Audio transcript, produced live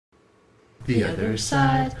the other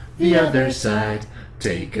side, the other side.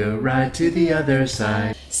 Take a ride to the other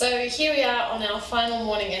side. So here we are on our final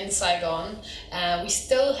morning in Saigon. We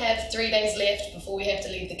still have 3 days left before we have to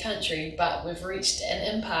leave the country, but we've reached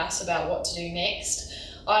an impasse about what to do next.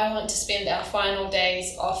 I want to spend our final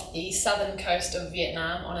days off the southern coast of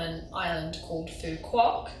Vietnam on an island called Phu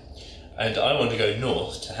Quoc. And I want to go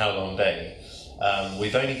north to Ha Long Bay.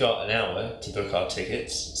 We've only got an hour to book our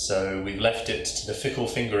tickets, so we've left it to the fickle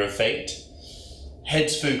finger of fate.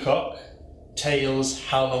 Heads Phu Quoc, tails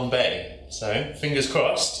Ha Long Bay. So, fingers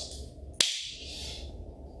crossed.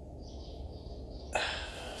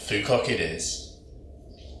 Phu Quoc it is.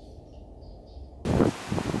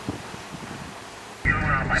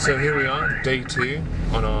 So here we are, day 2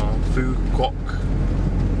 on our Phu Quoc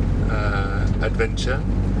adventure.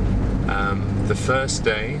 The first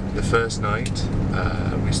day, the first night,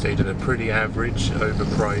 we stayed at a pretty average,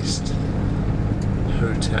 overpriced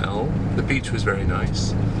hotel. The beach was very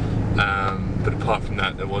nice, but apart from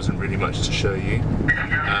that there wasn't really much to show you.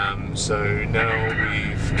 So now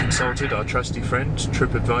we've consulted our trusty friend,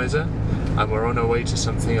 TripAdvisor, and we're on our way to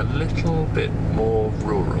something a little bit more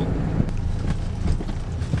rural.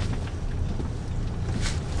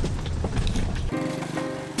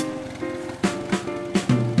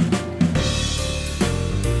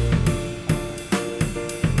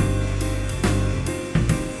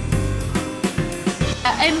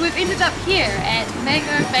 And we've ended up here at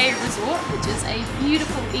Mango Bay Resort, which is a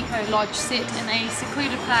beautiful eco lodge set in a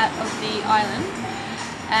secluded part of the island.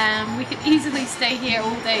 We could easily stay here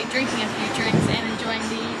all day drinking a few drinks and enjoying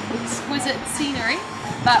the exquisite scenery,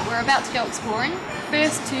 but we're about to go exploring.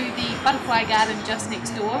 First to the butterfly garden just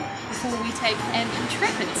next door, before we take an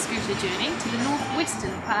intrepid scooter journey to the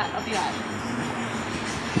northwestern part of the island.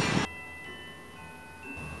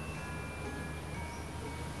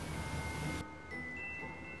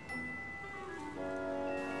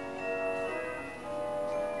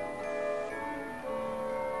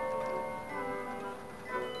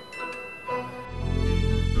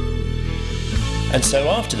 And so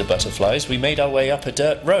after the butterflies, we made our way up a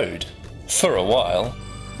dirt road. For a while.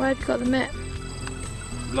 Why have you got the map?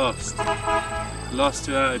 Lost. Lost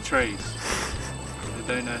without a trace. I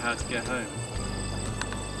don't know how to get home.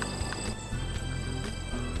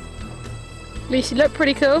 At least you look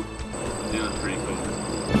pretty cool. I do look pretty cool.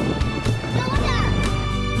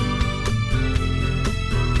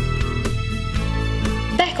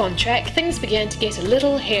 Back on track, things began to get a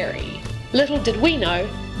little hairy. Little did we know,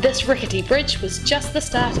 this rickety bridge was just the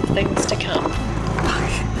start of things to come.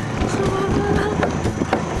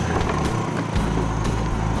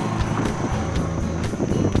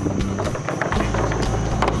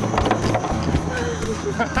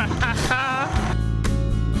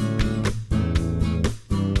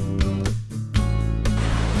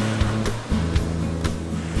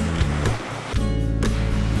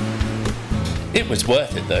 It was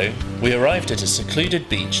worth it though. We arrived at a secluded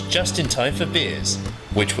beach just in time for beers,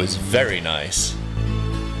 which was very nice.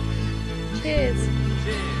 Cheers.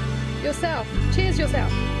 Cheers. Yourself. Cheers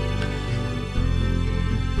yourself.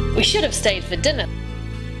 We should have stayed for dinner.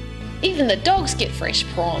 Even the dogs get fresh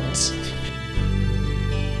prawns.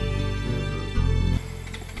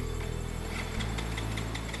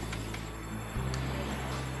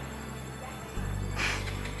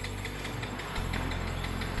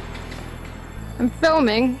 I'm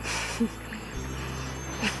filming.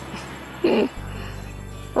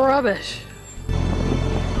 Rubbish.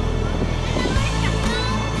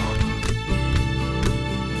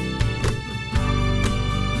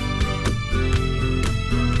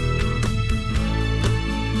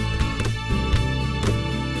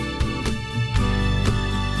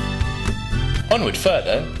 Onward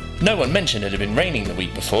further, no one mentioned it had been raining the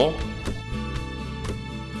week before.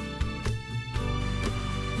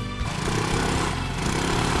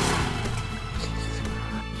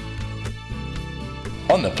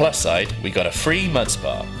 On the plus side, we got a free mud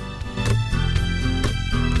spa.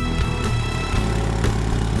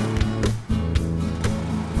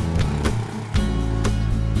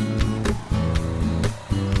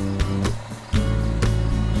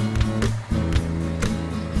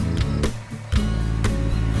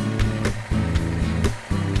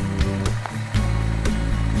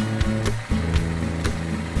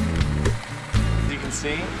 As you can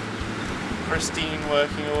see, pristine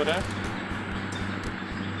working order.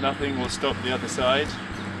 Nothing will stop the other side.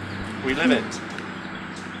 We live it.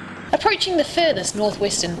 Approaching the furthest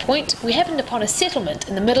northwestern point, we happened upon a settlement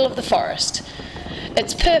in the middle of the forest.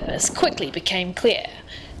 Its purpose quickly became clear: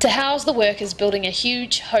 to house the workers building a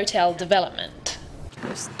huge hotel development.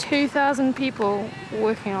 There's 2,000 people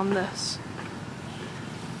working on this.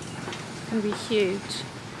 going to be huge.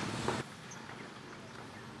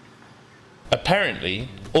 Apparently,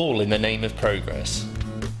 all in the name of progress.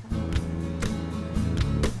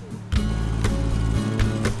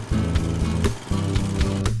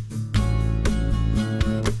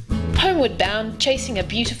 Homeward bound, chasing a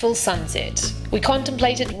beautiful sunset, we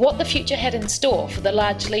contemplated what the future had in store for the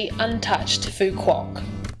largely untouched Phu Quoc.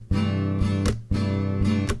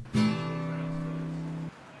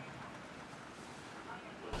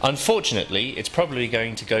 Unfortunately, it's probably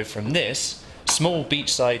going to go from this, small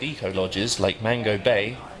beachside eco-lodges like Mango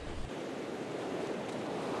Bay,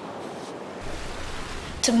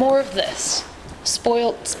 to more of this,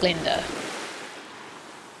 spoilt splendour.